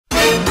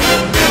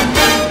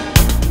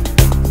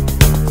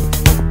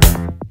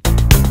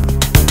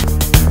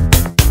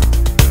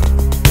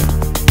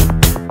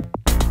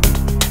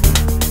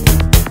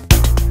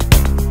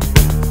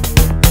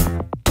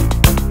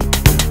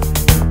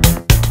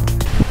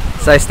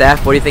So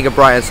Steph, what do you think of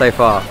Brighton so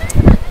far?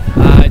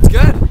 It's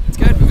good. It's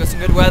good. We've got some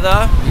good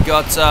weather. We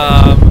got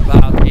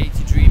about 80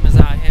 dreamers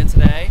out here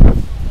today.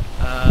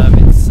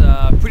 It's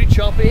pretty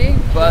choppy,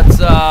 but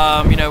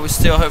you know, we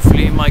still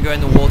hopefully might go in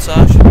the water.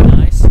 Should be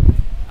nice.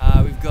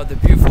 We've got the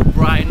beautiful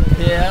Brighton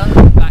pier in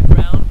the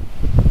background.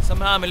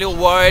 Somehow I'm a little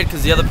worried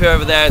because the other pier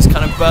over there is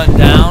kind of burnt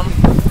down.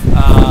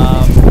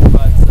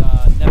 But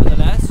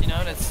nevertheless, you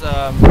know, let's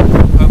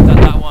hope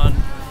that one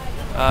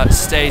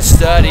stays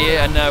sturdy.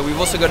 And we've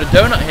also got a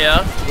donut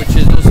here, which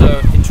is also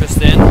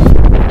interesting.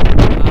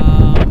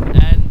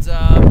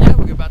 Yeah,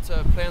 we're about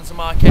to play on some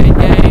arcade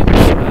games,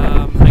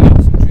 hang out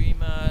with some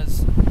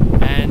dreamers,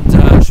 and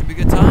it should be a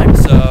good time.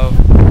 So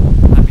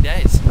happy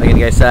days. Are you gonna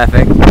go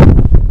surfing?